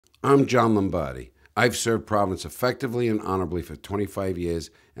I'm John Lombardi. I've served Providence effectively and honorably for 25 years,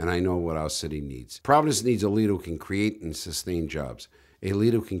 and I know what our city needs. Providence needs a leader who can create and sustain jobs, a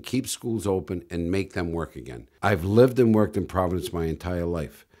leader who can keep schools open and make them work again. I've lived and worked in Providence my entire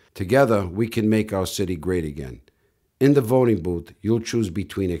life. Together, we can make our city great again. In the voting booth, you'll choose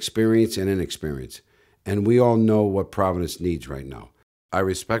between experience and inexperience, and we all know what Providence needs right now. I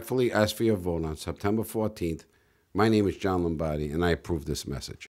respectfully ask for your vote on September 14th. My name is John Lombardi, and I approve this message.